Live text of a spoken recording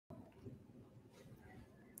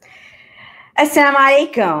Assalamu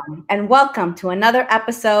alaikum, and welcome to another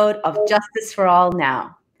episode of Justice for All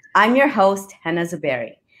Now. I'm your host, Henna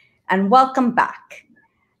Zuberi, and welcome back.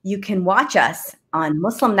 You can watch us on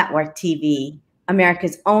Muslim Network TV,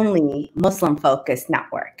 America's only Muslim-focused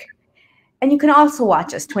network. And you can also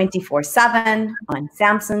watch us 24/7 on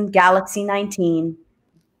Samsung Galaxy 19,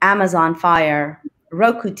 Amazon Fire,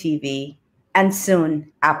 Roku TV, and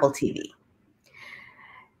soon Apple TV.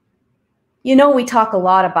 You know, we talk a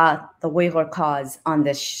lot about the Uyghur cause on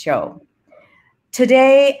this show.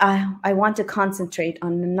 Today, I want to concentrate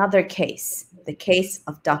on another case, the case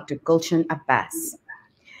of Dr. Gulshan Abbas.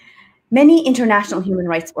 Many international human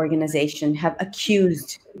rights organizations have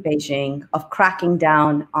accused Beijing of cracking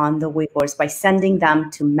down on the Uyghurs by sending them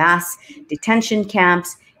to mass detention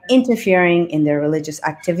camps, interfering in their religious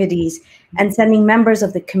activities, and sending members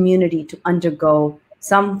of the community to undergo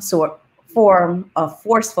some form of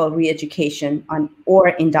forceful re-education or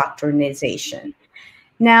indoctrination.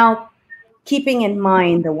 Now, keeping in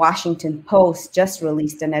mind the Washington Post just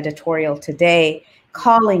released an editorial today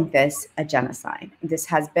calling this a genocide. This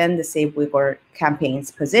has been the Save Uyghur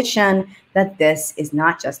campaign's position that this is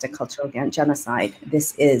not just a cultural genocide,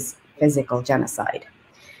 this is physical genocide.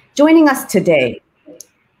 Joining us today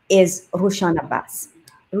is Rushan Abbas.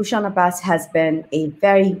 Rushan Abbas has been a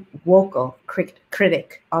very vocal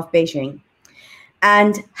critic of Beijing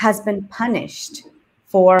and has been punished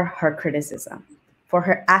for her criticism, for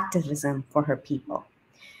her activism for her people.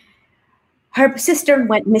 Her sister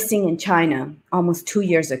went missing in China almost 2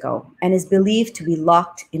 years ago and is believed to be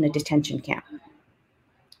locked in a detention camp.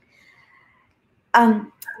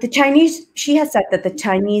 She has said that the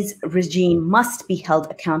Chinese regime must be held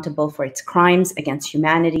accountable for its crimes against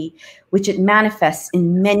humanity, which it manifests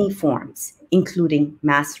in many forms, including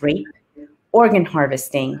mass rape, organ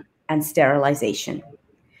harvesting, and sterilization.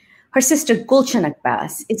 Her sister Gulshan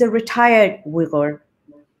Abbas is a retired Uyghur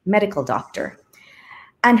medical doctor,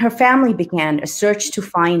 and her family began a search to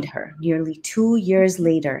find her. Nearly 2 years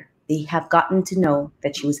later, they have gotten to know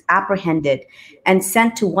that she was apprehended and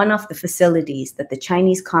sent to one of the facilities that the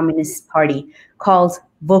Chinese Communist Party calls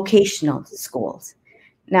vocational schools.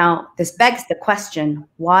 Now, this begs the question,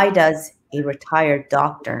 why does a retired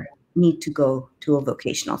doctor need to go to a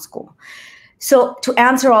vocational school? So to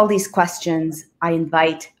answer all these questions, I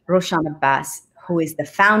invite Rushan Abbas, who is the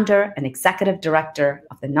founder and executive director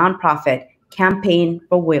of the nonprofit Campaign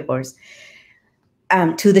for Uyghurs,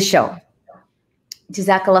 to the show.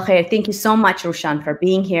 Jazakallah khair. Thank you so much, Rushan, for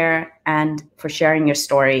being here and for sharing your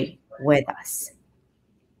story with us.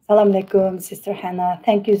 Salam alaikum, Sister Hannah.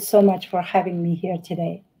 Thank you so much for having me here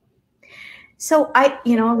today. So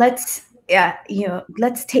let's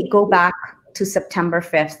go back to September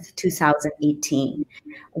 5th, 2018,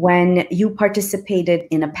 when you participated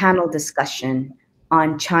in a panel discussion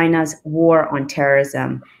on China's war on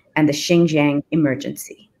terrorism and the Xinjiang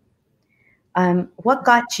Emergency. What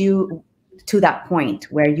got you to that point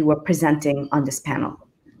where you were presenting on this panel?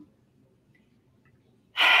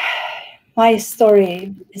 My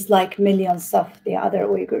story is like millions of the other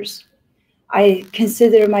Uyghurs. I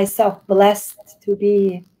consider myself blessed to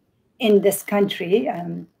be in this country,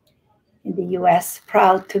 in the US,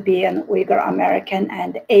 proud to be an Uyghur American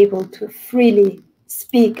and able to freely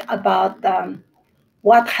speak about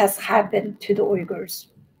what has happened to the Uyghurs.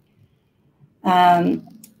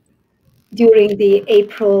 During the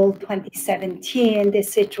April 2017, the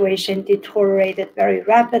situation deteriorated very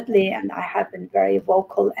rapidly, and I have been very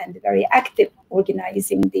vocal and very active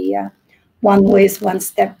organizing the One Voice, One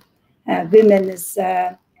Step women's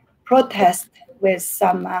protest with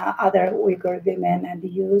some other Uyghur women and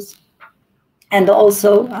youth, and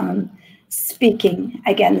also speaking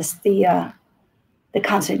against the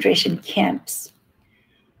concentration camps.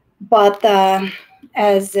 But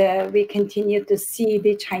as we continue to see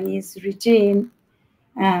the Chinese regime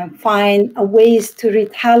find ways to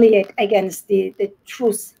retaliate against the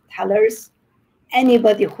truth tellers,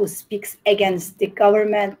 anybody who speaks against the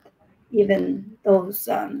government, even those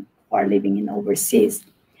who are living in overseas.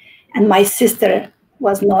 And my sister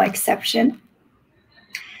was no exception.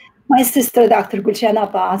 My sister, Dr. Gulshan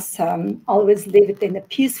Abbas, always lived in a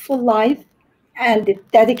peaceful life and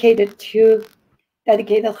dedicated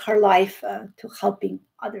her life to helping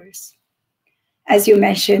others. As you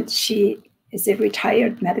mentioned, she is a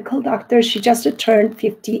retired medical doctor. She just turned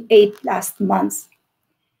 58 last month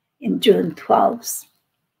in June 12th.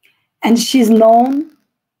 And she's known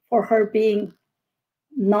for her being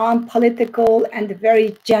non-political and a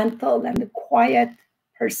very gentle and quiet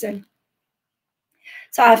person.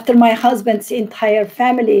 So after my husband's entire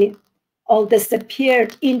family all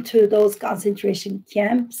disappeared into those concentration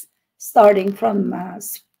camps, starting from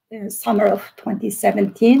summer of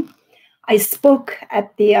 2017, I spoke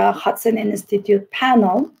at the Hudson Institute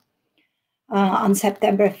panel on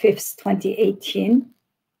September 5th, 2018,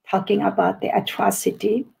 talking about the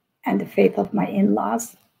atrocity and the fate of my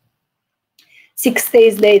in-laws. 6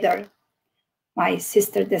 days later, my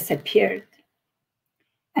sister disappeared,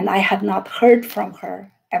 and I had not heard from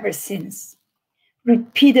her ever since.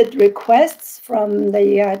 Repeated requests from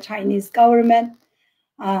the Chinese government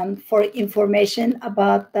for information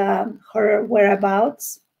about her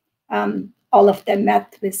whereabouts, all of them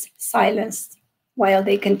met with silence, while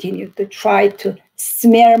they continued to try to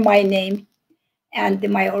smear my name and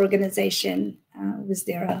my organization with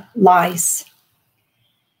their lies.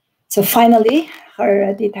 So finally,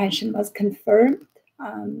 her detention was confirmed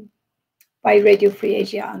by Radio Free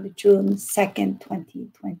Asia on June 2nd,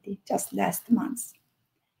 2020, just last month,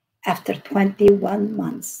 after 21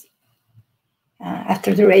 months.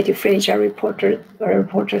 After the Radio Free Asia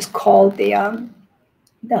reporters called the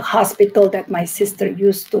hospital that my sister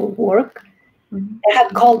used to work. They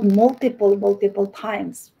had called multiple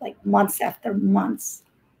times, like months after months,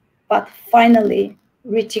 but finally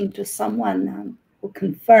reaching to someone who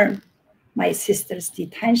confirmed my sister's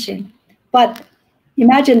detention. But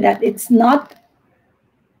imagine that it's not,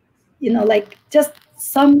 like just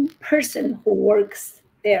some person who works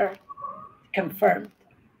there confirmed.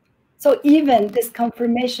 So even this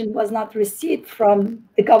confirmation was not received from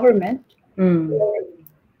the government. It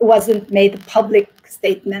wasn't made a public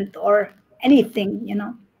statement or anything,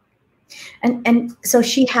 And so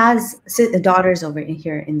she has daughters over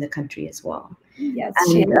here in the country as well. Yes.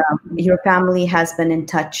 And your family has been in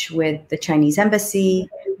touch with the Chinese embassy.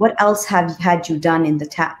 What else had you done in the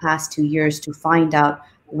past 2 years to find out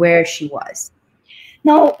where she was?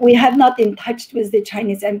 No, we have not in touch with the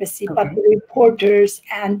Chinese embassy, okay. But the reporters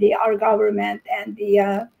and our government and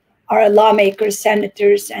our lawmakers,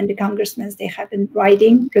 senators, and the congressmen, they have been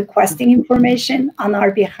writing, requesting information on our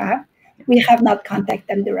behalf. We have not contacted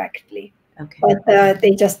them directly, okay. But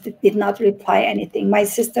they just did not reply anything. My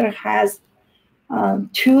sister has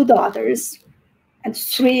 2 daughters and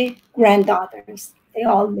 3 granddaughters. They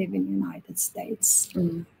all live in the United States.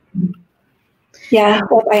 Yeah,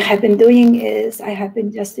 what I have been doing is I have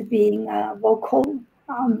been just being vocal.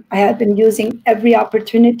 I have been using every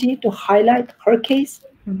opportunity to highlight her case,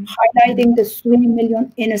 highlighting the 3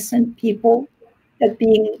 million innocent people that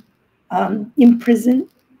being imprisoned,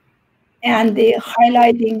 and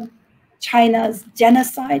highlighting China's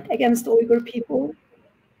genocide against Uyghur people.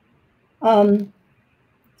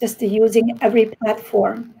 Just using every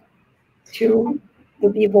platform to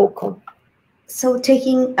be vocal. So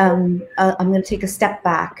taking, I'm going to take a step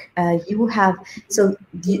back.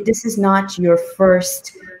 This is not your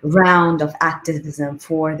first round of activism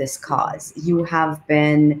for this cause. You have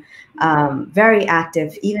been very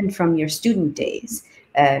active even from your student days.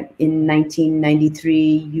 In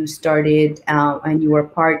 1993, you started and you were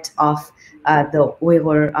part of the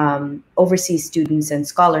Uyghur Overseas Students and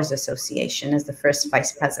Scholars Association as the first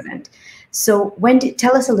vice president. So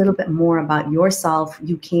tell us a little bit more about yourself.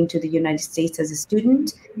 You came to the United States as a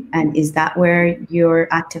student, and is that where your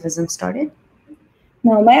activism started?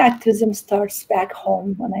 No, my activism starts back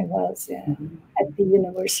home when I was at the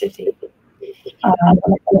university. When I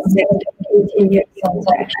was 18 years old,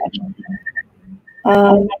 actually.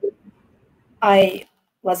 I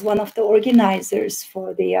was one of the organizers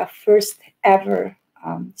for the first ever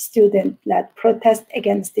student-led protest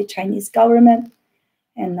against the Chinese government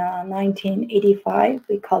in 1985.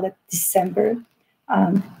 We call it December.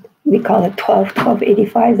 We call it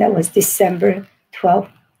 12/12/85. That was December 12,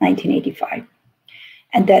 1985.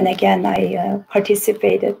 And then again, I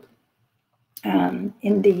participated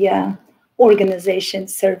in the organization,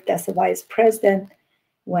 served as a vice president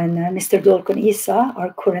when Mr. Dolkun Issa,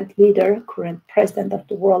 our current leader, current president of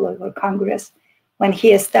the World Uyghur Congress, when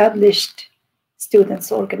he established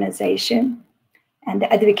students' organization and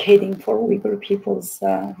advocating for Uyghur people's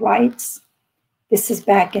rights. This is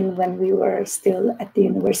back in when we were still at the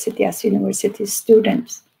university as university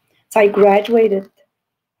students. So I graduated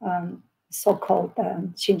so-called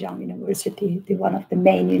Xinjiang University, one of the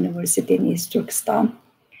main university in East Turkestan,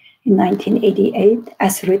 in 1988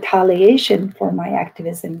 as retaliation for my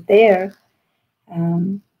activism there.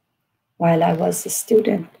 While I was a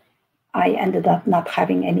student, I ended up not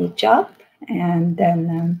having any job. And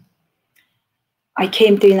then I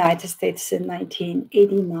came to the United States in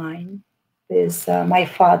 1989 with my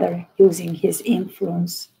father using his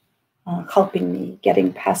influence, helping me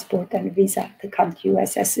getting passport and visa to come to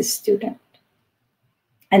US as a student.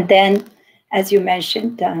 And then, as you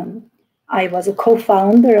mentioned, I was a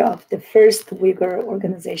co-founder of the first Uyghur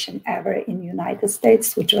organization ever in the United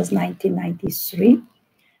States, which was 1993.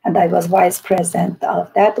 And I was vice president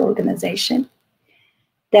of that organization.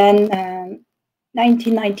 Then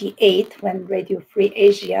 1998, when Radio Free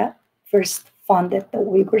Asia first founded the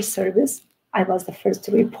Uyghur service, I was the first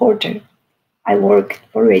reporter. I worked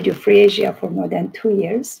for Radio Free Asia for more than 2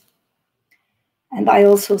 years. And I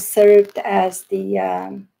also served as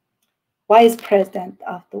the vice president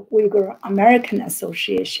of the Uyghur American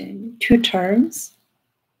Association 2 terms.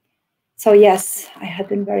 So yes, I have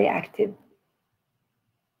been very active.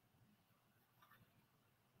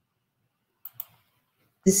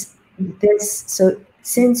 So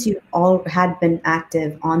since you all had been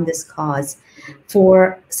active on this cause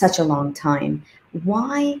for such a long time,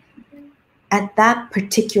 why at that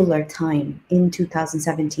particular time in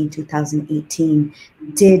 2017, 2018,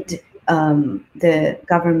 did the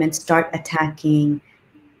government start attacking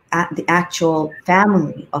the actual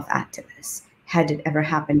family of activists? Had it ever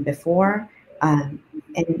happened before? And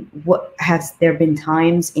what has there been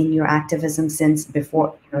times in your activism since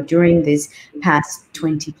before, during these past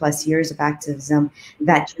 20 plus years of activism,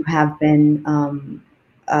 that you have been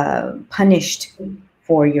punished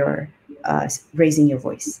for your raising your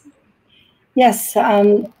voice? Yes,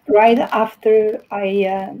 right after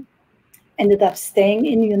I ended up staying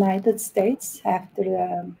in the United States after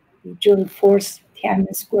the June 4th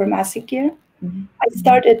Tiananmen Square massacre, I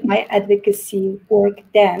started my advocacy work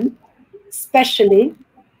then, especially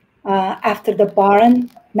after the Baran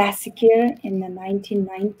massacre in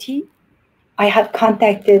 1990. I had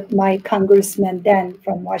contacted my congressman then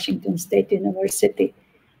from Washington State University,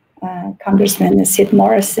 Congressman Sid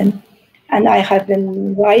Morrison, and I have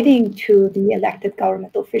been writing to the elected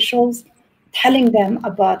government officials, telling them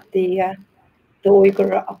about the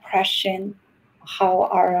Uyghur oppression, how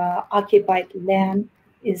our occupied land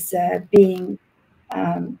is being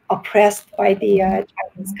oppressed by the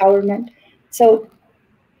Chinese government. So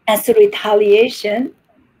as a retaliation,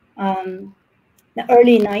 the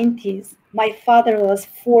early 90s, my father was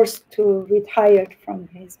forced to retire from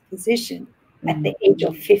his position at the age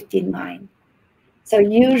of 59. So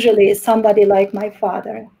usually somebody like my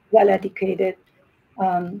father, well-educated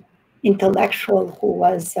intellectual who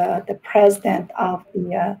was the president of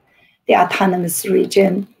the autonomous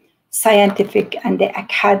region scientific and the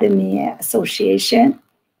academy association,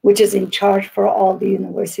 which is in charge for all the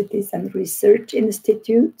universities and research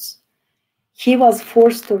institutes, he was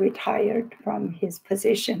forced to retire from his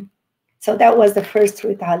position. So that was the first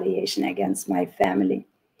retaliation against my family.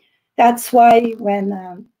 That's why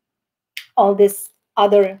when all this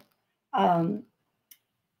other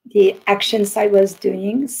the actions I was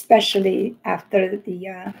doing, especially after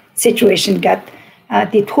the situation got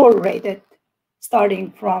deteriorated,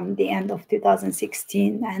 starting from the end of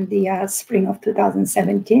 2016 and the spring of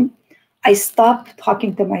 2017, I stopped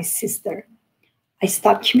talking to my sister. I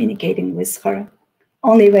stopped communicating with her.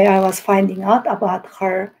 Only way I was finding out about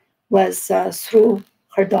her was through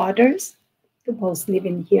her daughters, who both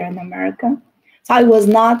living here in America. So I was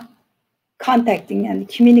not contacting and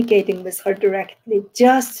communicating with her directly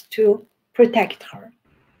just to protect her.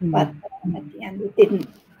 But at the end, it didn't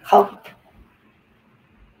help.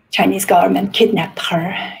 Chinese government kidnapped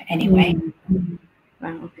her anyway.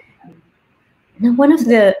 Wow. Now, one of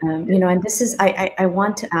the, and this is, I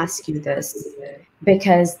want to ask you this,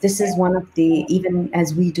 because this is one of the, even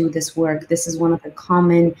as we do this work, this is one of the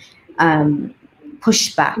common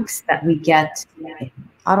pushbacks that we get in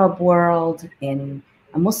Arab world, in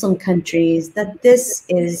Muslim countries, that this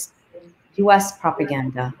is US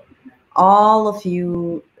propaganda. All of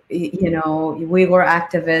you, Uyghur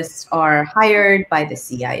activists are hired by the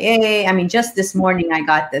CIA. I mean, just this morning I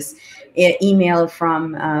got this email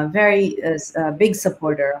from a very big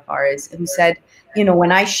supporter of ours who said,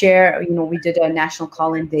 when I share, we did a national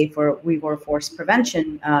call-in day for Uyghur Forced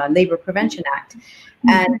Prevention, Labor Prevention Act.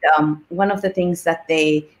 And one of the things that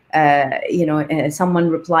they, someone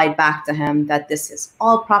replied back to him that this is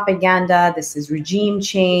all propaganda, this is regime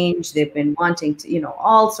change, they've been wanting to,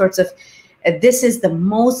 all sorts of, this is the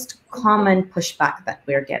most common pushback that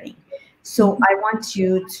we're getting. So I want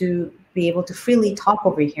you to be able to freely talk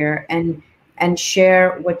over here and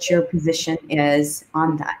share what your position is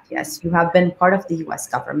on that. Yes, you have been part of the US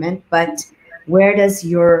government, but where does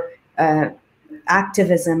your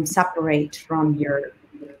activism separate from your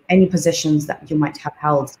any positions that you might have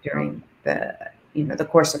held during the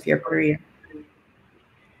course of your career?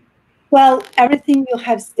 Well, everything you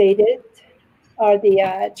have stated are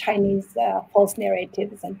the Chinese false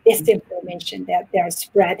narratives and disinformation that they're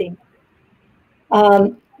spreading.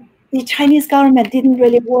 the Chinese government didn't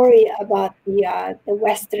really worry about the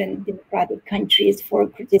Western democratic countries for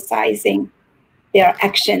criticizing their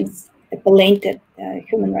actions, the blatant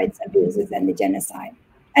human rights abuses and the genocide.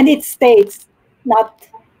 And it states, not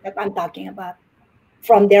that I'm talking about,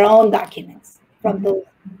 from their own documents, from those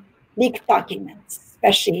leaked documents,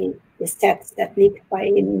 especially the sets that leaked by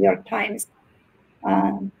New York Times.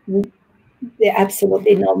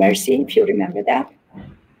 Absolutely no mercy, if you remember that.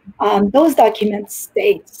 Those documents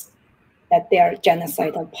states that they are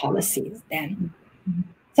genocidal policies then.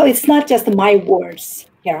 So it's not just my words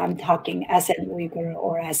here. I'm talking as an Uyghur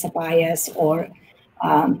or as a bias or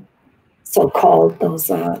so-called those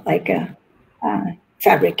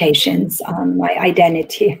fabrications on my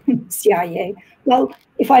identity, CIA. Well,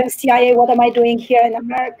 if I'm CIA, what am I doing here in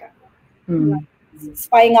America?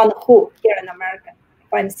 Spying on who here in America?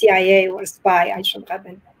 If I'm CIA or spy, I should have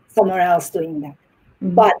been somewhere else doing that.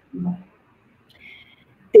 But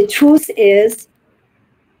the truth is,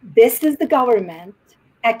 this is the government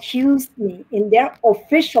accused me in their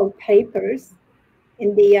official papers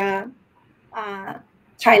in the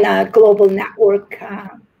China Global Network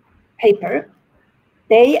paper.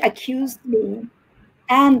 They accused me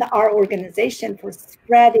and our organization for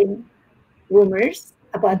spreading rumors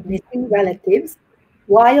about missing relatives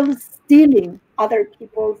while stealing other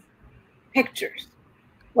people's pictures.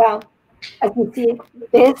 Well, as you see,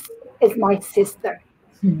 this is my sister.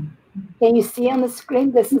 Can you see on the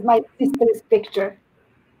screen? This is my sister's picture.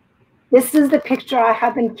 This is the picture I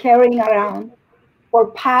have been carrying around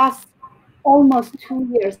for past almost 2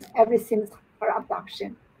 years, ever since her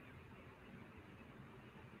abduction.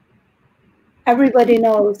 Everybody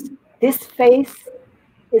knows this face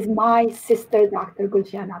is my sister, Dr.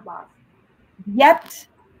 Gulshan Abbas. Yet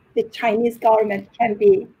the Chinese government can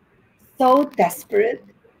be so desperate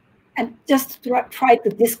and just try to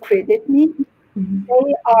discredit me.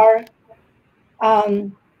 They are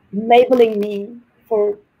labeling me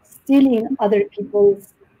for stealing other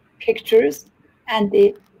people's pictures, and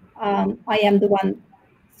I am the one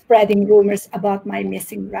spreading rumors about my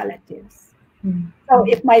missing relatives. So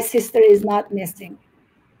if my sister is not missing,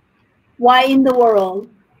 why in the world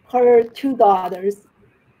her 2 daughters,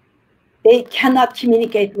 they cannot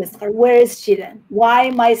communicate with her? Where is she then?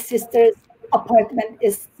 Why my sister's apartment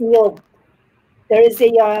is sealed? There is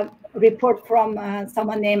a report from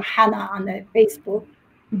someone named Hannah on the Facebook,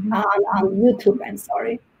 on YouTube, I'm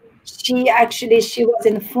sorry. She was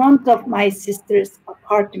in front of my sister's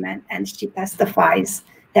apartment, and she testifies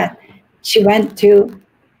that she went to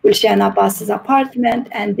Rushan Abbas's apartment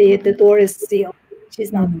and the door is sealed.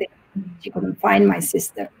 She's not there. She couldn't find my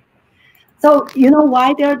sister. So you know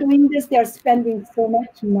why they're doing this? They're spending so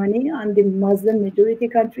much money on the Muslim majority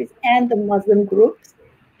countries and the Muslim groups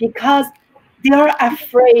because they're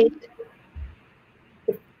afraid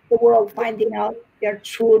the world finding out their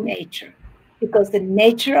true nature. Because the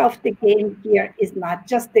nature of the game here is not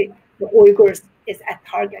just the Uyghurs is a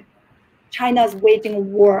target. China is waging a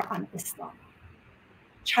war on Islam.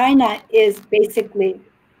 China is basically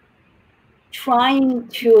trying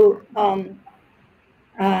to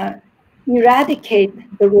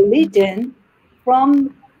eradicate the religion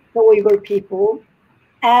from the Uyghur people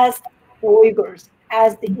as the Uyghurs,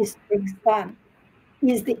 as the Uzbekistan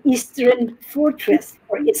is the eastern fortress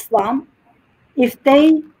for Islam. If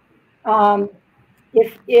they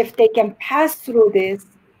if they can pass through this,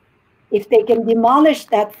 if they can demolish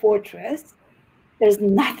that fortress, there's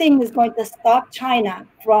nothing is going to stop China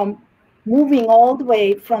from moving all the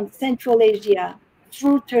way from Central Asia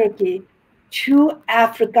through Turkey to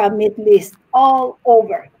Africa, Middle East, all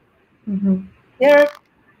over.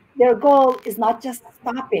 Their goal is not just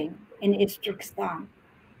stopping in East Turkestan.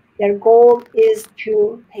 Their goal is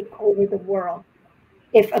to take over the world.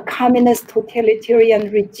 If a communist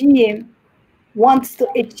totalitarian regime wants to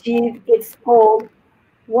achieve its goal,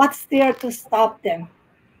 what's there to stop them?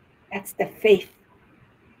 That's the faith.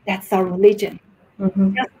 That's our religion.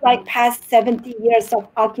 Just like past 70 years of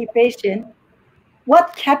occupation,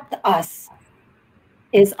 what kept us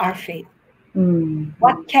is our faith.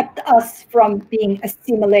 What kept us from being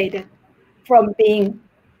assimilated, from being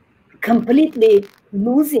completely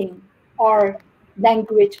losing our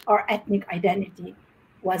language, our ethnic identity,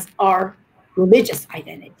 was our religious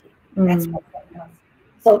identity. That's what kept us.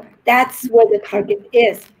 So that's where the target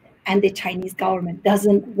is. And the Chinese government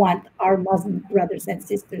doesn't want our Muslim brothers and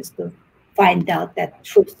sisters to find out that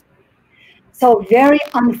truth. So very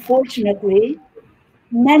unfortunately,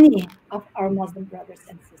 many of our Muslim brothers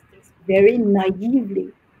and sisters very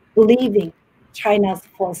naively believing China's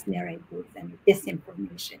false narratives and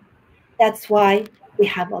disinformation. That's why we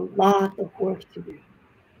have a lot of work to do.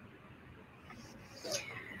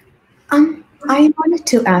 I wanted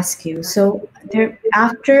to ask you, so there,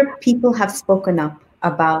 after people have spoken up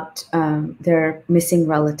about their missing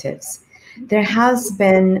relatives, there has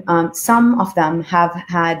been some of them have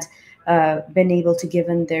had been able to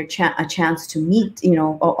given their a chance to meet, you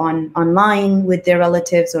know, online with their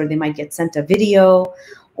relatives, or they might get sent a video,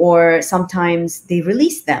 or sometimes they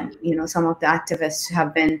release them. You know, some of the activists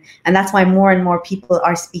have been, and that's why more and more people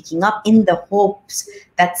are speaking up in the hopes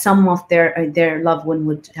that some of their loved one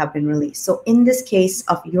would have been released. So in this case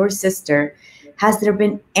of your sister, has there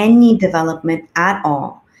been any development at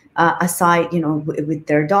all, aside, you know, with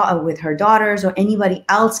their with her daughters, or anybody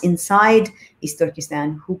else inside East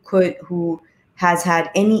Turkestan who has had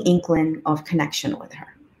any inkling of connection with her?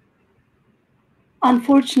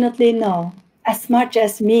 Unfortunately, no. As much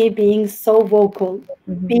as me being so vocal,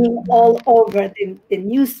 being all over the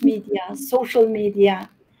news media, social media,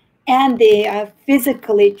 and they are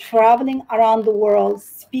physically traveling around the world,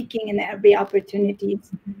 speaking in every opportunity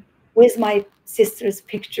with my sister's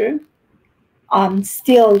picture,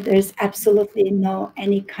 still there's absolutely no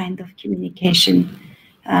any kind of communication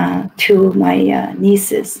to my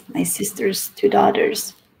nieces, my sister's two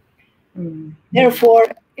daughters. Therefore,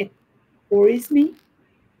 it worries me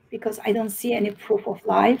because I don't see any proof of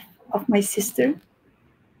life of my sister.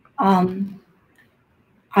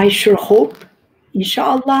 I sure hope,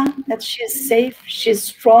 inshallah, that she's safe, she's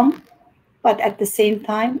strong, but at the same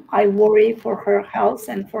time, I worry for her health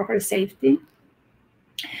and for her safety.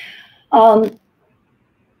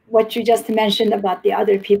 What you just mentioned about the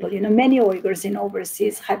other people, you know, many Uyghurs in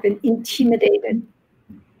overseas have been intimidated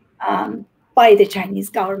by the Chinese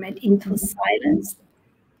government into silence,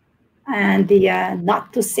 and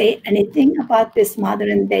not to say anything about this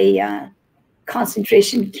modern day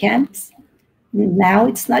concentration camps. Now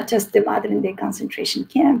it's not just the modern day concentration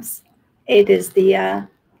camps. It is the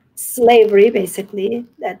slavery, basically,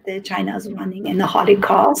 that China is running in the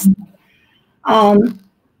Holocaust.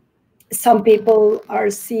 Some people are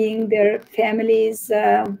seeing their families'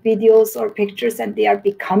 videos or pictures, and they are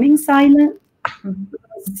becoming silent.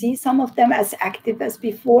 See some of them as active as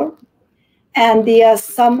before. And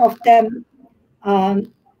some of them,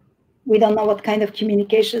 we don't know what kind of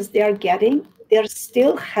communications they are getting. They're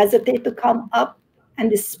still hesitate to come up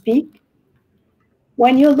and speak.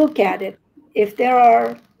 When you look at it, if there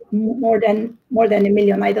are more than a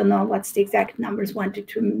million, I don't know what's the exact numbers, 1 to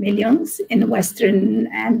 2 millions in Western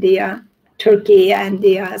and the Turkey and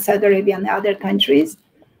the Saudi Arabia and the other countries,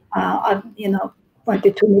 you know, 1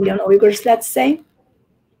 to 2 million Uyghurs, let's say.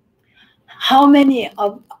 How many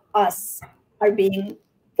of us are being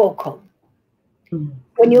vocal?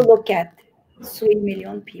 When you look at 3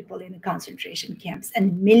 million people in the concentration camps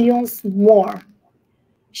and millions more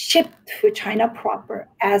shipped to China proper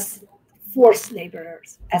as forced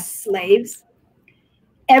laborers, as slaves,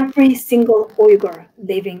 every single Uyghur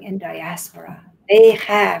living in diaspora, they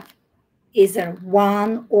have either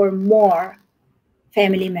one or more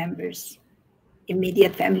family members,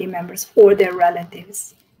 immediate family members, or their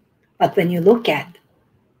relatives. But when you look at,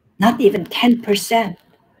 not even 10%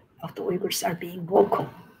 of the Uyghurs are being vocal.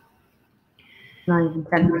 Not even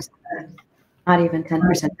 10%. Not even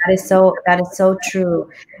 10%. That is so true.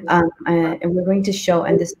 And we're going to show,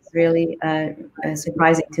 and this is really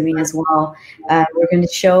surprising to me as well. We're going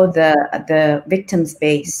to show the victims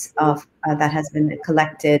base of that has been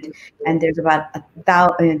collected, and there's about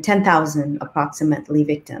 10,000 approximately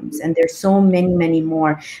victims, and there's so many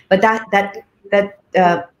more. But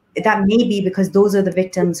that may be because those are the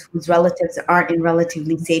victims whose relatives are in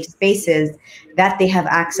relatively safe spaces, that they have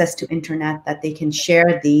access to internet, that they can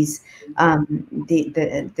share these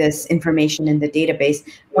this information in the database.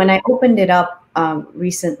 When I opened it up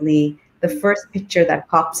recently, the first picture that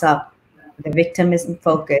pops up, the victim is in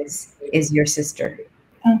focus, is your sister.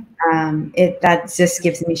 That just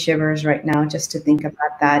gives me shivers right now just to think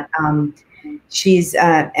about that. She's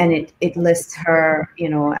and it lists her, you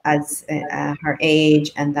know, as her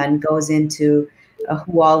age, and then goes into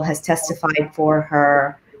who all has testified for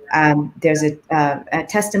her. There's a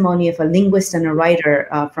testimony of a linguist and a writer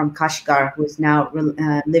from Kashgar, who is now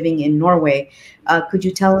living in Norway. Could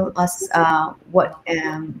you tell us what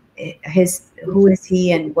who is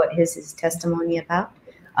he and what is his testimony about?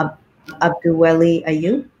 Abduweli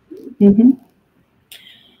Ayub?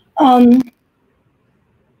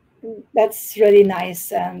 That's really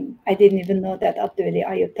nice. I didn't even know that Abduweli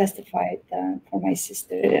Ayub testified for my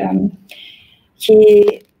sister.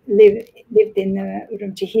 He lived in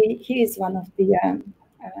Urumqi. He is one of the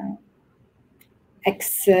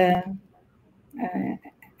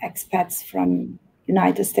expats from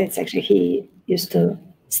United States. Actually, he used to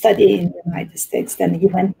study in the United States. Then he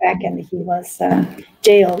went back and he was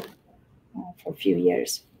jailed for a few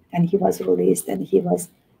years. And he was released, and he was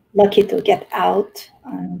lucky to get out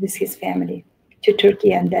with his family to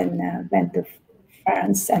Turkey, and then went to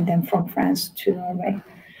France, and then from France to Norway.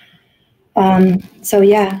 So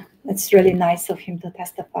yeah, it's really nice of him to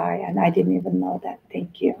testify, and I didn't even know that.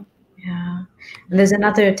 Thank you. Yeah, and there's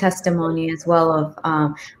another testimony as well of,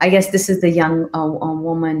 I guess this is the young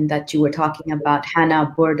woman that you were talking about,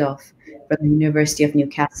 Hannah Burdoff from the University of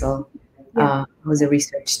Newcastle, who was a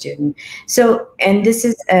research student. So, and this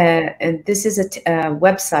is a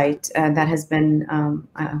website that has been,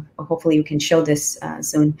 hopefully you can show this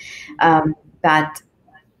soon, that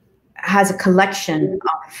has a collection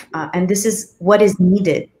of, and this is what is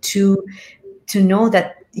needed to know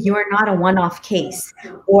that you are not a one-off case,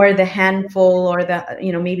 or the handful, or the,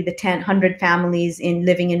 maybe the 100 families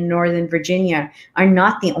living in Northern Virginia are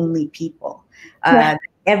not the only people. I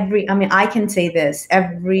mean, I can say this,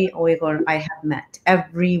 every Uyghur I have met,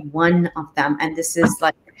 every one of them, and this is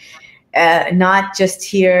like, not just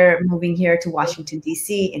here, moving here to Washington,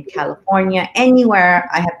 D.C., in California, anywhere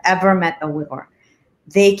I have ever met a Uyghur,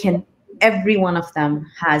 every one of them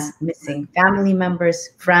has missing family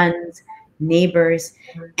members, friends, neighbors.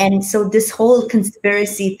 And so this whole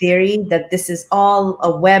conspiracy theory that this is all a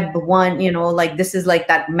web one, like this is like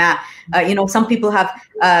that map, some people have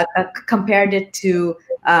compared it to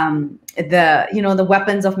the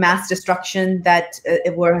weapons of mass destruction that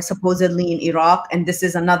were supposedly in Iraq, and this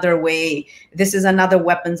is another way, this is another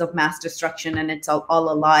weapons of mass destruction, and it's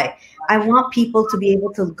all a lie. I want people to be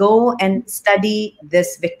able to go and study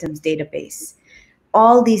this victims database,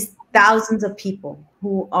 all these thousands of people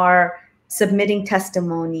who are submitting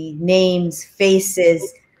testimony, names,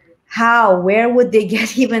 faces. Where would they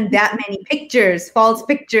get even that many pictures, false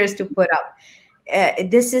pictures to put up?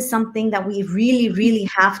 This is something that we really, really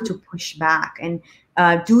have to push back and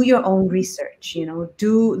do your own research.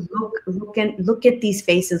 Look at these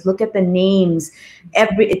faces, look at the names.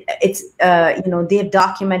 They've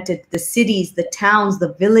documented the cities, the towns,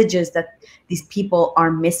 the villages that these people are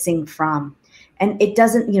missing from, and it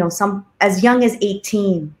doesn't, some as young as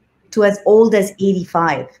 18 to as old as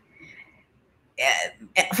 85.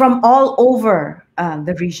 From all over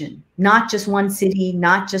the region, not just one city,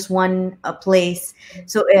 not just one place.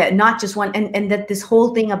 So not just one, and that this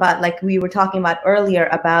whole thing about, like we were talking about earlier,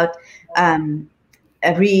 about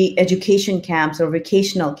re-education camps or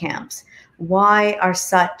vocational camps. Why are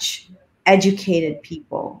such educated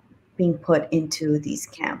people being put into these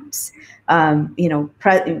camps?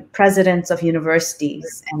 Presidents of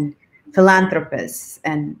universities and philanthropists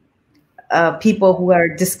and people who are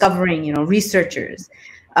discovering, researchers,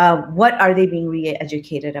 what are they being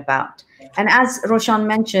re-educated about? And as Rushan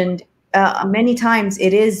mentioned, many times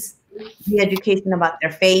it is re-education about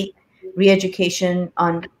their faith, re-education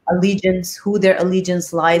on allegiance, who their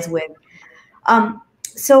allegiance lies with.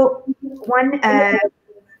 So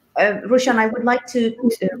Rushan, I would like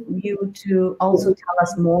you to also tell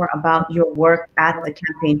us more about your work at the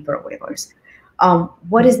Campaign for Uyghurs.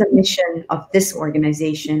 What is the mission of this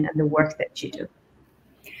organization and the work that you do?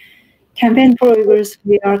 Campaign for Uyghurs,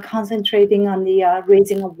 we are concentrating on the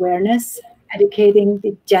raising awareness, educating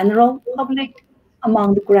the general public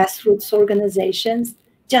among the grassroots organizations,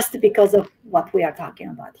 just because of what we are talking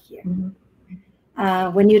about here.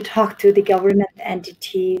 Mm-hmm. When you talk to the government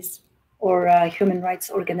entities or human rights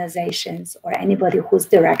organizations or anybody who's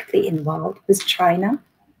directly involved with China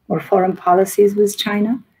or foreign policies with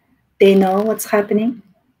China, they know what's happening.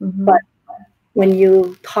 Mm-hmm. But when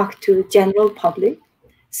you talk to general public,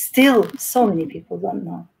 still so many people don't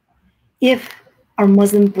know. If our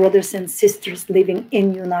Muslim brothers and sisters living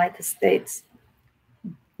in United States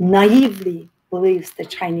naively believes the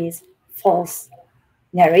Chinese false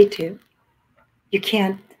narrative, you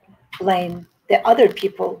can't blame the other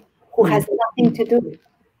people who has nothing to do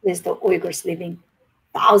with the Uyghurs living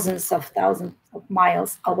thousands of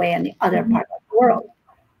miles away in the other part of the world.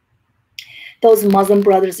 Those Muslim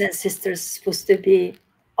brothers and sisters supposed to be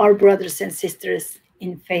our brothers and sisters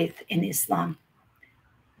in faith in Islam.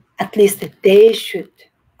 At least they should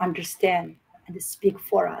understand and speak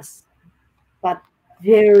for us. But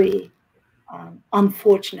very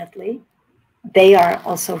unfortunately, they are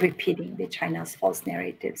also repeating the China's false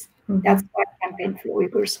narratives. Mm-hmm. That's why Campaign for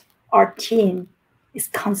Uyghurs, our team, is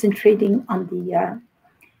concentrating on the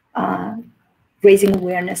raising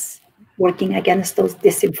awareness, working against those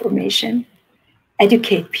disinformation,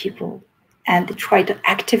 educate people, and try to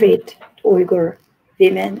activate Uyghur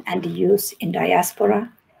women and youth in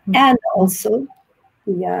diaspora, mm-hmm. and also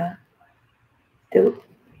the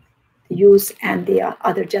youth and the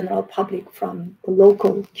other general public from the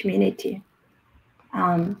local community.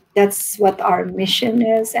 That's what our mission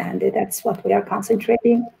is, and that's what we are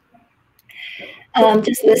concentrating.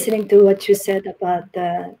 Just listening to what you said about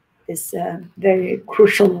this very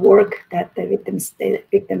crucial work that the victims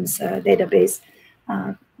database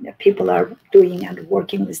people are doing and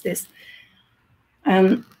working with this.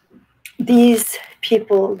 These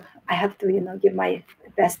people, I have to give my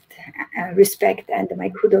best respect and my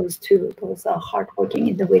kudos to those hardworking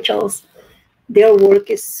individuals. Their work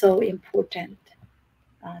is so important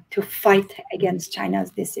to fight against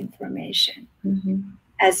China's disinformation.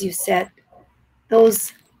 As you said,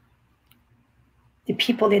 the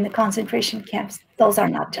people in the concentration camps, those are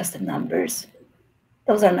not just the numbers.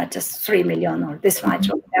 Those are not just 3 million or this much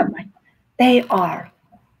or that much. They are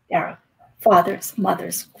their fathers,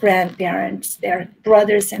 mothers, grandparents, their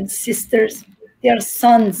brothers and sisters, their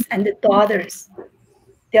sons and daughters.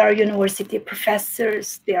 They are university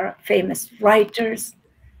professors, they are famous writers,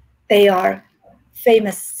 they are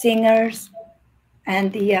famous singers,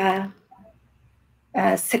 and the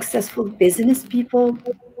successful business people.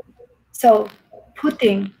 So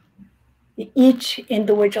putting each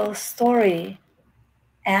individual story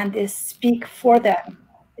and speak for them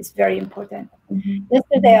is very important.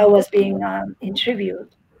 Yesterday I was being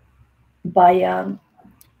interviewed by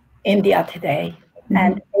India Today,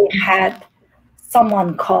 and they had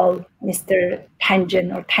someone called Mr.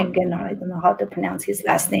 Tangen or Tangen, or I don't know how to pronounce his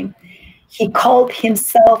last name. He called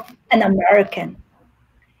himself an American.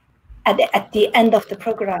 At the end of the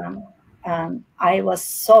program, I was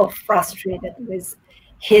so frustrated with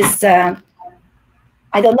his, I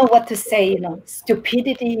don't know what to say,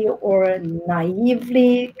 stupidity or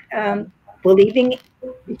naively believing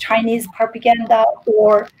the Chinese propaganda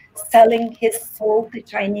or selling his soul to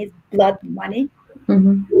Chinese blood money.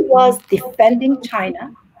 He was defending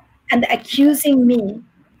China and accusing me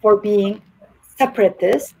for being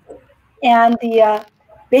separatist, and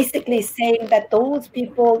basically saying that those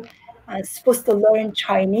people are supposed to learn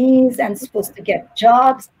Chinese and supposed to get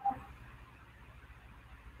jobs.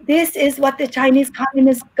 This is what the Chinese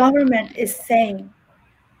Communist government is saying.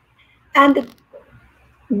 And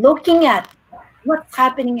looking at what's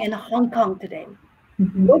happening in Hong Kong today,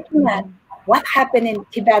 looking at what happened in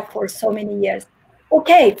Tibet for so many years,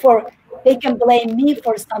 okay, they can blame me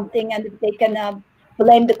for something and they can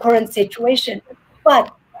blame the current situation,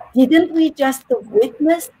 but didn't we just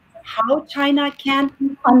witness how China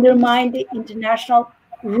can undermine the international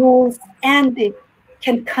rules and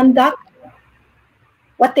can conduct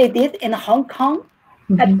what they did in Hong Kong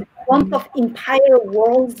at front of entire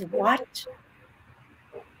world's watch?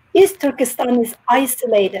 East Turkestan is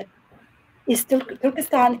isolated.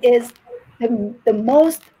 Turkestan is the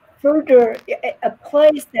most further, a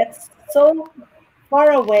place that's so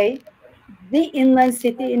far away, the inland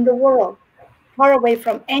city in the world, far away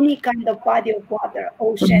from any kind of body of water,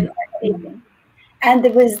 ocean, or anything. And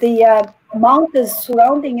with the mountains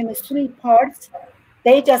surrounding in the 3 parts,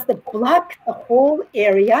 they just block the whole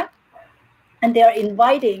area, and they are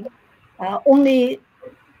inviting only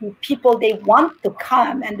people they want to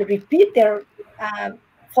come and repeat their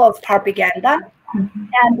false propaganda,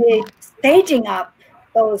 and they staging up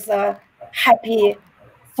those happy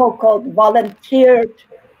so-called volunteered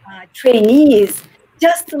trainees.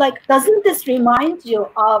 Just like, doesn't this remind you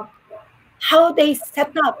of how they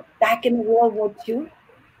set up back in World War II,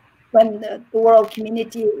 when the world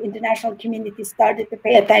community, international community started to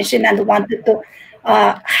pay attention and wanted to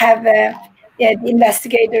have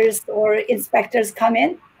investigators or inspectors come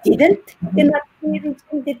in? Didn't the Nazi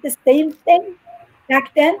regime did the same thing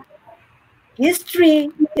back then? History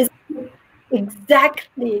is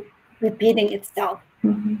exactly repeating itself.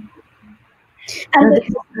 And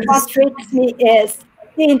what frustrates me is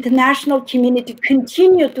the international community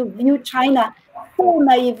continue to view China so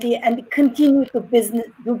naively and continue to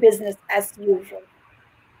do business as usual,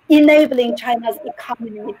 enabling China's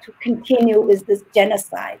economy to continue with this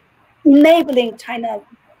genocide, enabling China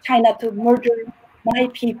to murder my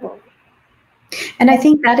people. And I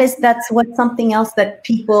think that's what something else that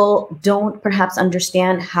people don't perhaps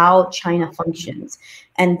understand, how China functions.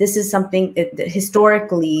 And this is something that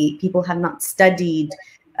historically people have not studied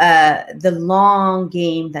the long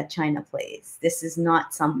game that China plays. This is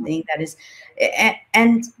not something that is,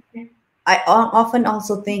 and I often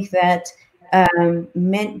also think that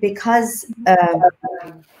because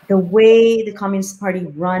the way the Communist Party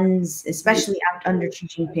runs, especially under Xi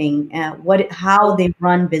Jinping, how they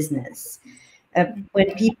run business.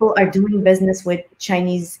 When people are doing business with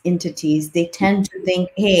Chinese entities, they tend to think,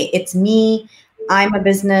 hey, it's me, I'm a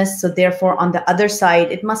business, so therefore on the other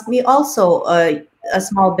side, it must be also a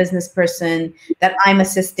small business person that I'm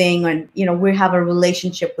assisting, and we have a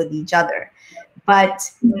relationship with each other. but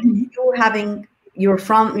you're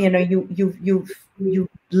from, you've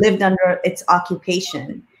lived under its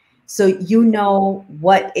occupation, so you know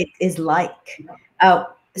what it is like.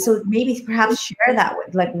 So maybe perhaps share that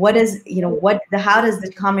with, like, what is, how does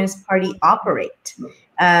the Communist Party operate,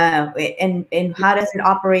 and how does it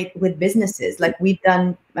operate with businesses? Like, we've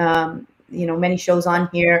done many shows on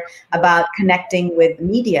here about connecting with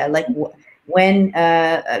media, like when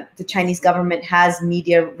the Chinese government has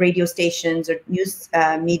media, radio stations or news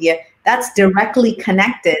media, that's directly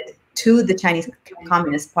connected to the Chinese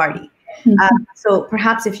Communist Party. So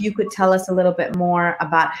perhaps if you could tell us a little bit more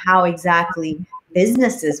about how exactly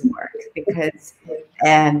businesses work, because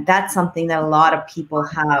that's something that a lot of people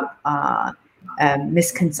have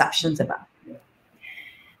misconceptions about.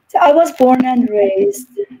 So I was born and raised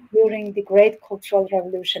during the Great Cultural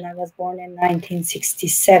Revolution. I was born in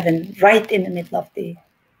 1967, right in the middle of the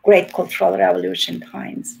Great Cultural Revolution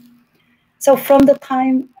times. So from the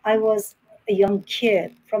time I was a young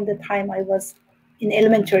kid, from the time I was in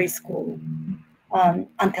elementary school,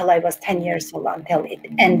 until I was 10 years old, until it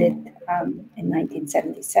ended in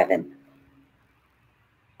 1977,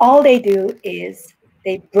 all they do is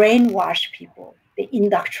they brainwash people. They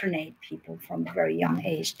indoctrinate people from a very young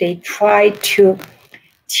age. They try to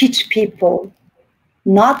teach people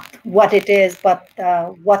not what it is, but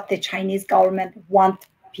what the Chinese government wants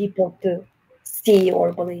people to see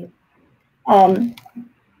or believe. And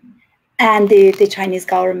the Chinese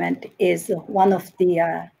government is one of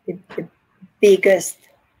the biggest,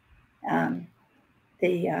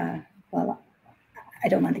 well, I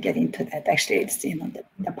don't want to get into that. Actually, it's the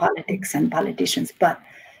politics and politicians, but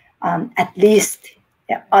at least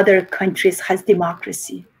other countries has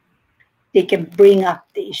democracy. They can bring up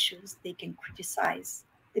the issues. They can criticize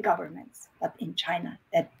the governments. But in China,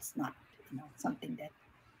 that's not something that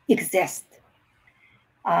exists.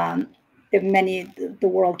 The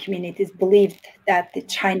world communities believed that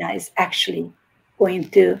China is actually going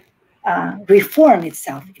to reform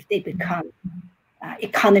itself if they become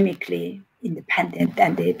economically independent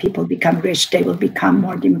and the people become rich. They will become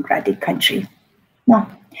more democratic country. No,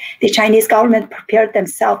 the Chinese government prepared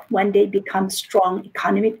themselves when they become strong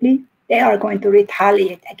economically. They are going to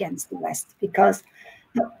retaliate against the West, because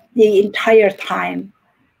the entire time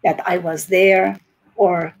that I was there,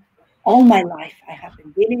 or all my life, I have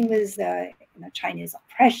been dealing with Chinese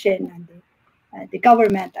oppression and the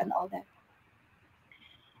government and all that.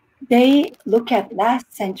 They look at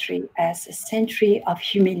last century as a century of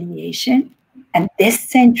humiliation, and this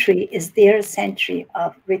century is their century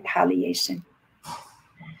of retaliation.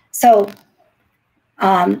 So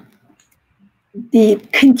the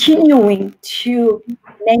continuing to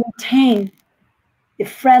maintain the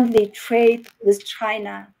friendly trade with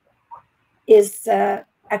China is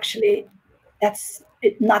actually, that's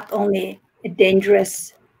not only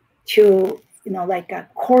dangerous to like a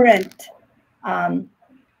current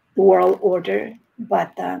world order,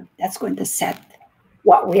 but that's going to set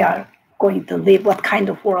what we are going to live, what kind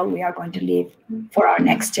of world we are going to live for our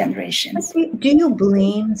next generations. Do you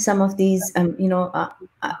blame some of these,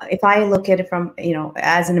 if I look at it from,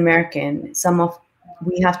 as an American,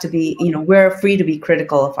 we have to be, we're free to be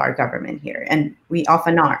critical of our government here, and we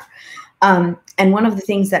often are. And one of the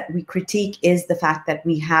things that we critique is the fact that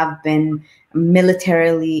we have been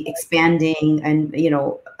militarily expanding and,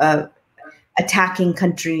 attacking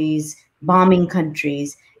countries, bombing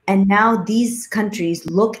countries. And now these countries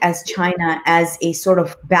look as China as a sort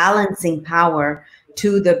of balancing power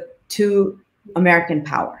to American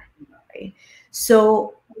power, right?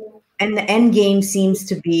 So, and the end game seems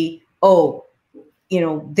to be,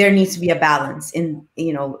 there needs to be a balance in,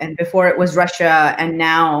 and before it was Russia and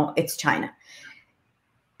now it's China.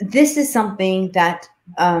 This is something that,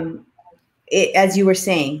 as you were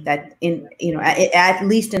saying, that at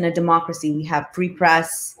least in a democracy, we have free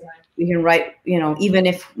press. We can write, even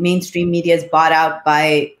if mainstream media is bought out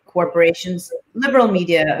by corporations, liberal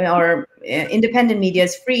media or independent media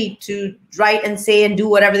is free to write and say and do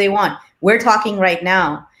whatever they want. We're talking right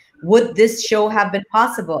now. Would this show have been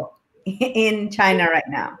possible in China right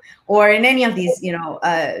now, or in any of these,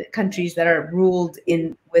 countries that are ruled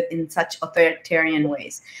in such authoritarian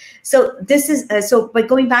ways? So this is but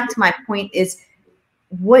going back to my point is,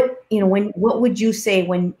 what would you say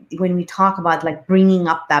when we talk about like bringing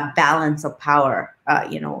up that balance of power,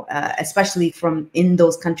 especially from in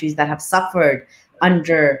those countries that have suffered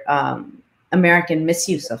under American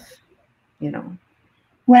misuse of,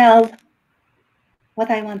 Well, what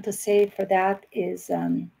I want to say for that is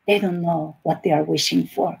they don't know what they are wishing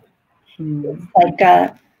for. It's like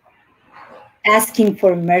asking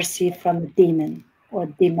for mercy from a demon or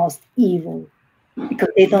the most evil because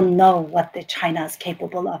they don't know what the China is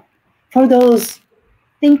capable of. For those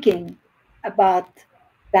thinking about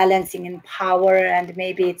balancing in power and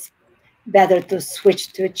maybe it's better to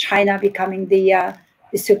switch to China becoming the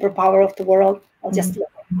superpower of the world, I'll just look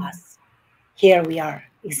at us. Here we are,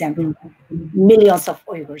 example. Millions of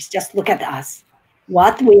Uyghurs, just look at us.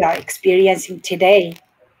 What we are experiencing today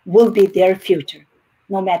will be their future,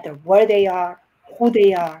 no matter where they are, who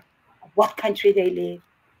they are, what country they live,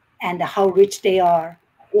 and how rich they are,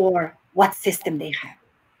 or what system they have.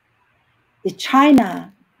 The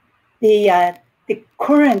China, the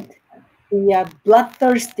current,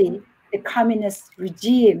 bloodthirsty, the communist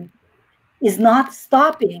regime is not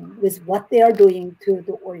stopping with what they are doing to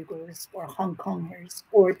the Uyghurs or Hong Kongers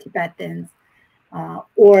or Tibetans,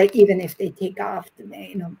 or even if they take off,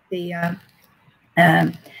 they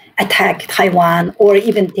attack Taiwan or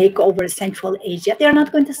even take over Central Asia. They're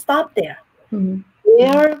not going to stop there.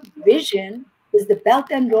 Their vision is the Belt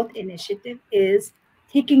and Road Initiative is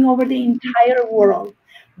taking over the entire world.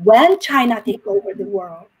 When China takes over the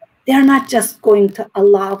world, they're not just going to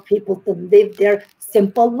allow people to live their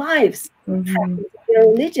simple lives, practice their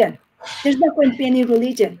religion. There's not going to be any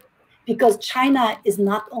religion because China is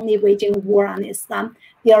not only waging war on Islam,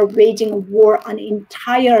 they are waging a war on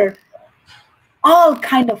entire, all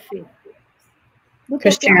kind of faith. Look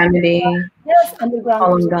Christianity, at yes,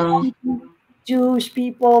 underground Falun Gong. Jewish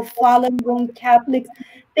people, Falun Gong Catholics.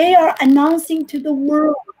 They are announcing to the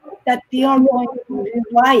world that they are going to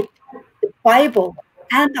rewrite the Bible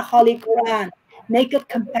and the Holy Quran, make it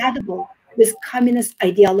compatible with communist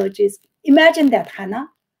ideologies. Imagine that, Hannah.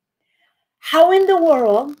 How in the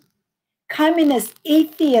world communist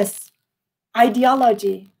atheist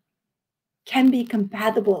ideology can be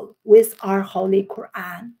compatible with our Holy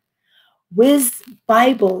Quran, with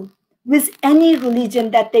Bible, with any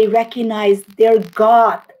religion that they recognize their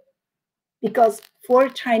God? Because for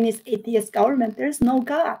Chinese atheist government, there's no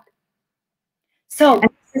God. So,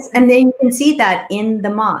 and then you can see that in the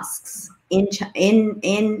mosques in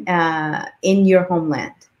your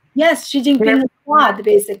homeland. Yes, Xi Jinping is God,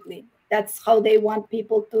 basically. That's how they want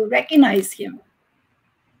people to recognize him.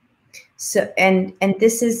 So and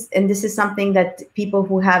this is something that people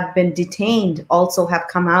who have been detained also have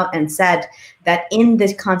come out and said that in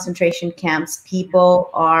the concentration camps, people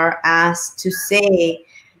are asked to say,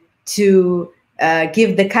 to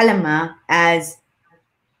give the kalama as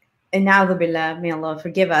 "Ina'udhu billah, may Allah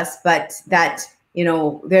forgive us," but that, you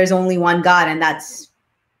know, there's only one God, and that's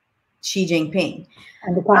Xi Jinping.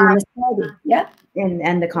 And the Communist Party, yeah.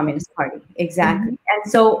 And the Communist Party, exactly.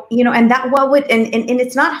 And so, you know, and that what would, and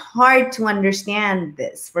it's not hard to understand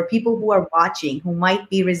this for people who are watching, who might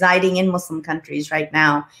be residing in Muslim countries right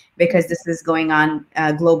now, because this is going on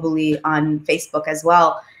globally on Facebook as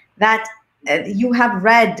well, that you have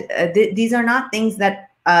read, these are not things that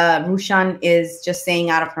Rushan is just saying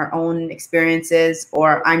out of her own experiences,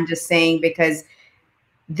 or I'm just saying because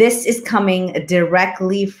this is coming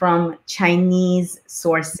directly from Chinese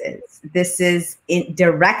sources. This is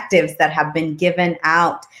directives that have been given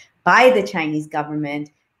out by the Chinese government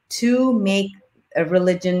to make a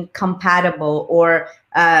religion compatible or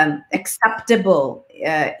acceptable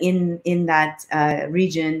in that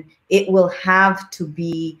region. It will have to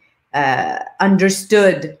be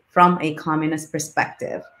understood from a communist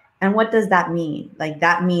perspective. And what does that mean? Like,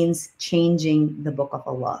 that means changing the book of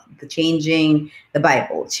Allah, changing the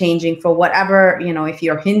Bible, changing for whatever, you know, if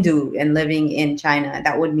you're Hindu and living in China,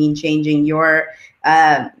 that would mean changing your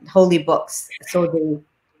holy books. So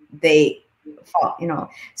they fall, you know.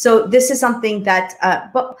 So this is something that,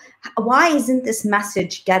 but why isn't this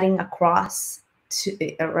message getting across to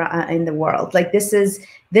in the world? Like, this is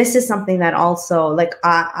something that also, like,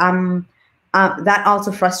 that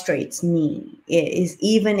also frustrates me, is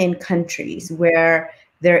even in countries where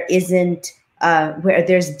there isn't, where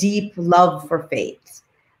there's deep love for faith,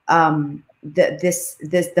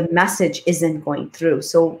 the message isn't going through.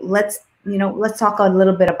 So let's talk a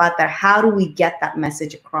little bit about that. How do we get that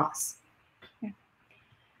message across?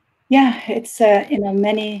 Yeah, it's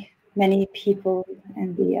many people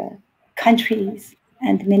and the countries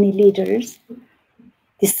and many leaders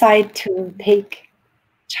decide to take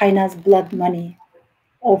China's blood money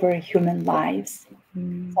over human lives.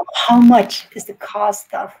 So how much is the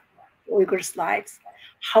cost of Uyghurs' lives?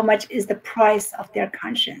 How much is the price of their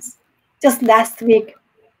conscience? Just last week,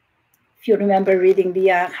 if you remember reading the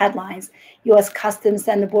headlines, U.S. Customs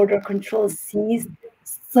and Border Control seized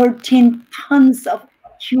 13 tons of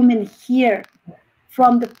human hair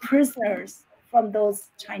from the prisoners from those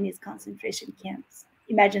Chinese concentration camps.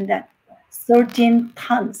 Imagine that, 13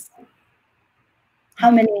 tons. How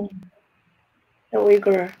many the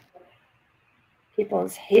Uyghur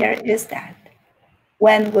people's hair is that?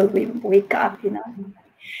 When will we wake up, you know?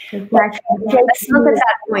 Exactly. Let's look at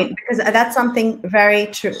that point, because that's something very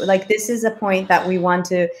true. Like, this is a point that we want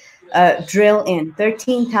to drill in.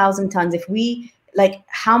 13,000 tons. If we, like,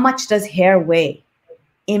 how much does hair weigh?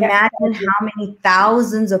 Imagine how many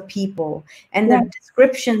thousands of people. And the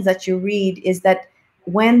descriptions that you read is that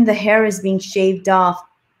when the hair is being shaved off,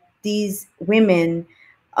 these women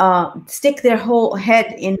stick their whole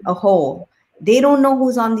head in a hole. They don't know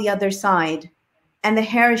who's on the other side. And the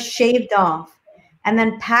hair is shaved off and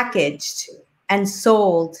then packaged and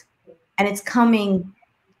sold. And it's coming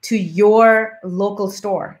to your local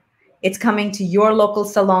store. It's coming to your local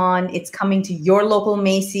salon. It's coming to your local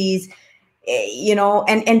Macy's. You know,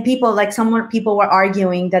 and people, like, people were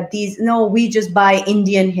arguing that no, we just buy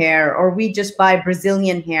Indian hair, or we just buy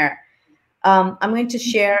Brazilian hair. I'm going to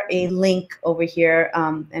share a link over here,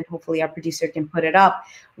 and hopefully our producer can put it up,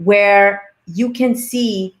 where you can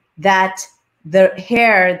see that the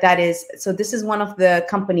hair that is, so this is one of the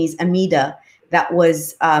companies, Amida, that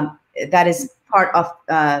is part of,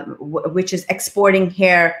 which is exporting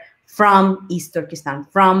hair from East Turkestan,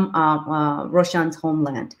 from Roshan's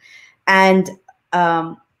homeland. And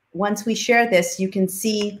once we share this, you can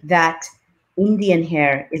see that Indian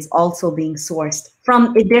hair is also being sourced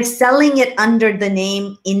from, they're selling it under the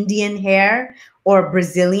name Indian hair or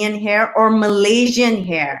Brazilian hair or Malaysian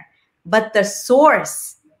hair, but the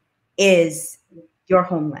source is your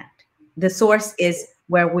homeland. The source is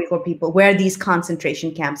where Uyghur people, where these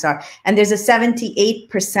concentration camps are. And there's a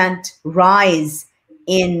 78% rise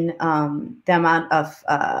in the amount of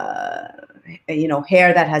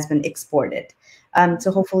hair that has been exported.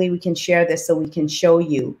 So hopefully we can share this so we can show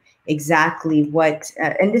you exactly what,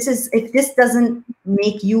 and this is, if this doesn't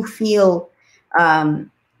make you feel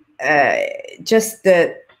just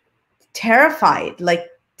terrified, like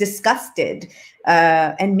disgusted,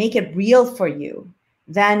 and make it real for you,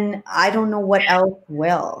 then I don't know what else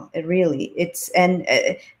will. And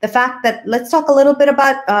the fact that, let's talk a little bit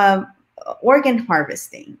about organ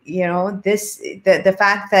harvesting. You know, the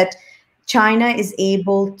fact that China is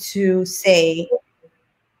able to say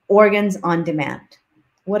organs on demand.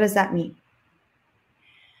 What does that mean?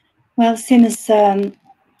 Well, since the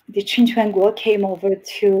Xinjiang came over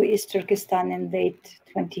to East Turkestan in late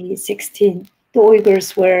 2016, the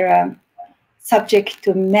Uyghurs were subject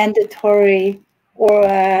to mandatory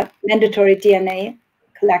DNA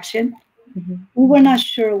collection. Mm-hmm. We were not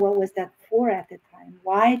sure what was that for at the time,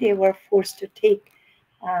 why they were forced to take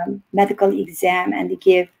medical exam and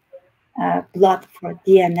give blood for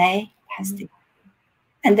DNA testing.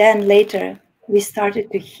 And then later, we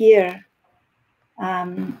started to hear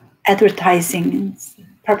advertising,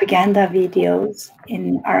 propaganda videos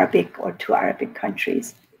in Arabic or two Arabic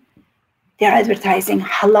countries. They're advertising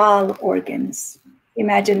halal organs.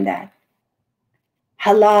 Imagine that.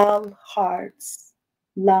 Halal hearts,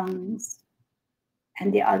 lungs,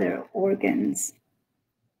 and the other organs.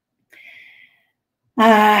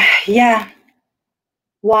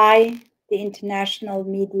 Why the international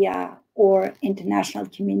media or international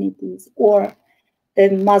communities or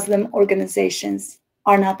the Muslim organizations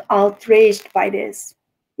are not outraged by this?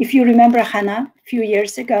 If you remember, Hannah, a few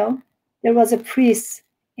years ago, there was a priest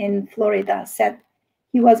in Florida said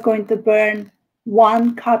he was going to burn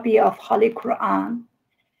one copy of Holy Quran.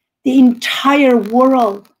 The entire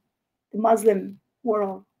world, the Muslim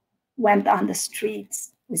world, went on the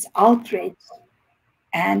streets with outrage,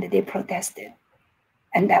 and they protested.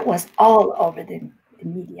 And that was all over the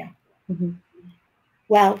media. Mm-hmm.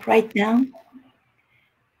 Well, right now,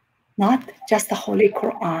 not just the Holy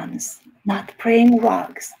Qurans, not praying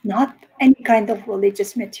rugs, not any kind of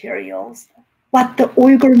religious materials, but the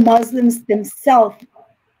Uyghur Muslims themselves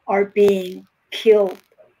are being killed.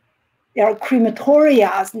 There are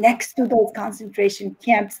crematorias next to those concentration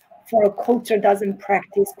camps, for a culture doesn't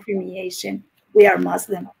practice cremation. We are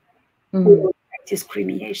Muslim. Mm-hmm. We don't practice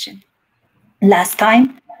cremation. Last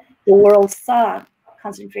time, the world saw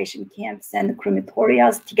concentration camps and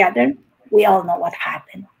crematorias together. We all know what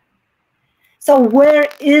happened. So where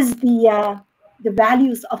is the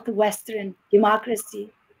values of the Western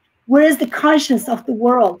democracy? Where is the conscience of the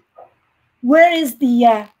world? Where is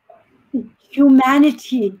the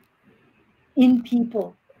humanity in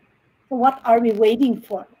people? So what are we waiting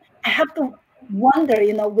for? I have to wonder,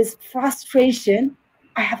 with frustration,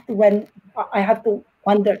 I have to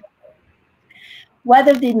wonder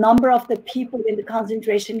whether the number of the people in the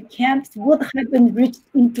concentration camps would have been reached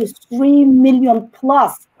into 3 million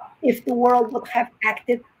plus if the world would have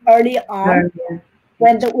acted early on,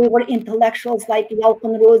 when we were intellectuals like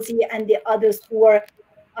Yalkun Rozi and the others who were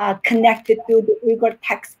connected to the Uyghur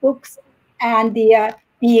textbooks and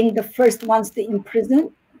being the first ones to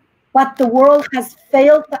imprison. But the world has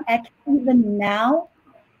failed to act even now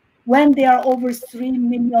when there are over 3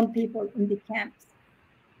 million people in the camps.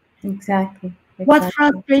 Exactly. What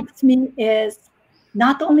frustrates me is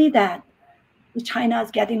not only that, China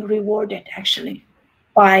is getting rewarded actually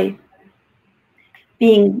by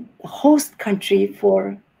being the host country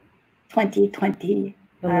for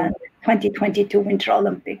 2022 Winter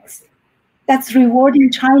Olympics. That's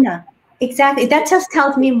rewarding China. Exactly. That just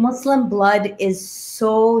tells me Muslim blood is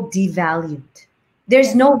so devalued.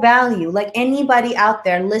 There's no value. Like anybody out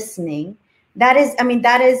there listening, that is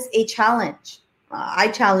a challenge. I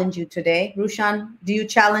challenge you today. Rushan, do you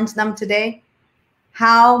challenge them today?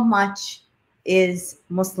 How much is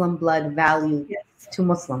Muslim blood valued to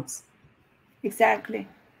Muslims? Exactly.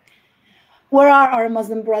 Where are our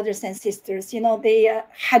Muslim brothers and sisters? You know, the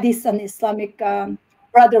Hadith on Islamic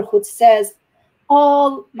Brotherhood says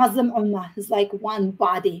all Muslim Ummah is like one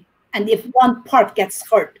body. And if one part gets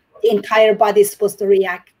hurt, the entire body is supposed to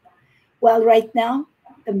react. Well, right now,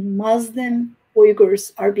 the Muslim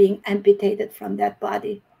Uyghurs are being amputated from that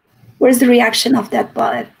body. Where's the reaction of that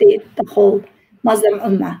body, the whole Muslim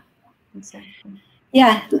Ummah? Exactly.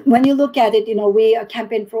 Yeah, when you look at it, you know, we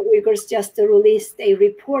Campaign for Uyghurs just released a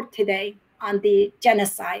report today on the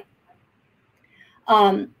genocide.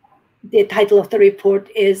 The title of the report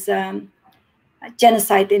is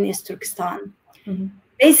Genocide in East Turkestan. Mm-hmm.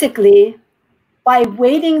 Basically, by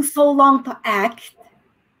waiting so long to act,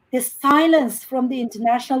 the silence from the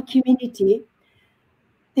international community,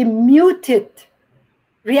 the muted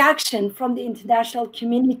reaction from the international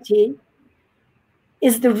community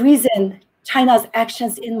is the reason China's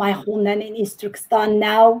actions in my homeland in East Turkestan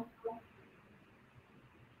now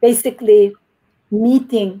basically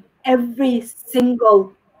meeting every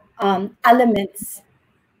single elements,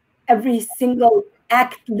 every single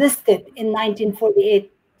act listed in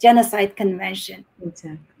 1948 Genocide Convention,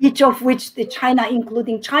 exactly. Each of which the China,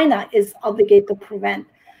 including China, is obligated to prevent.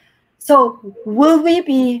 So will we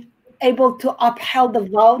be able to uphold the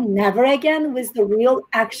vow never again with the real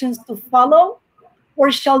actions to follow? Or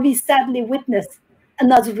shall we sadly witness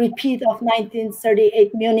another repeat of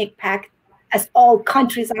 1938 Munich Pact as all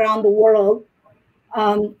countries around the world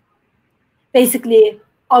basically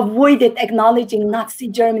avoided acknowledging Nazi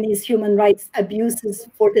Germany's human rights abuses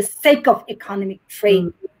for the sake of economic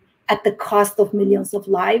trade at the cost of millions of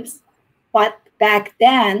lives? But back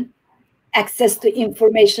then, access to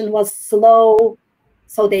information was slow,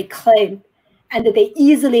 so they claimed, and they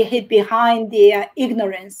easily hid behind the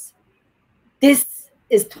ignorance. This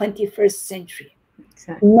is 21st century.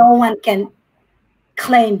 Exactly. No one can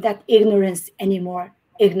claim that ignorance anymore.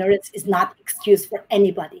 Ignorance is not excuse for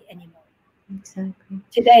anybody anymore. Exactly.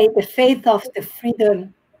 Today, the faith of the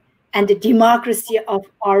freedom and the democracy of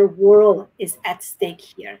our world is at stake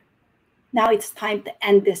here. Now it's time to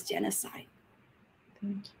end this genocide.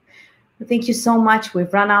 Thank you. Well, thank you so much.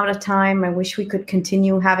 We've run out of time. I wish we could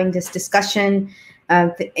continue having this discussion.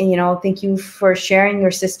 Thank you for sharing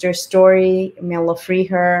your sister's story. May Allah free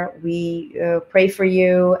her. We pray for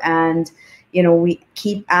you, and we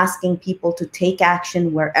keep asking people to take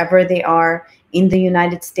action wherever they are in the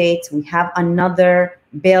United States. We have another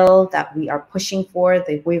bill that we are pushing for,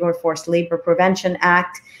 the Uyghur Forced Labor Prevention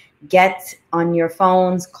Act. Get on your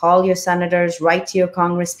phones, call your senators, write to your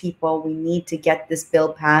congresspeople. We need to get this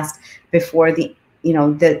bill passed before the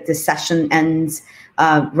session ends.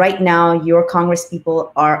 Right now, your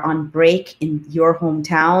congresspeople are on break in your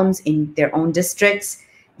hometowns, in their own districts.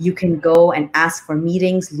 You can go and ask for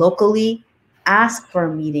meetings locally. Ask for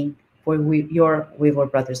a meeting for your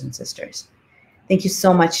Uyghur brothers and sisters. Thank you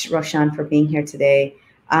so much, Rushan, for being here today.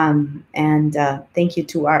 And thank you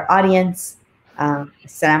to our audience.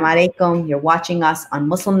 Assalamu alaikum. You're watching us on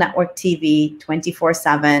Muslim Network TV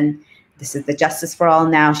 24/7. This is the Justice for All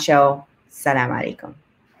Now show. Assalamu alaikum.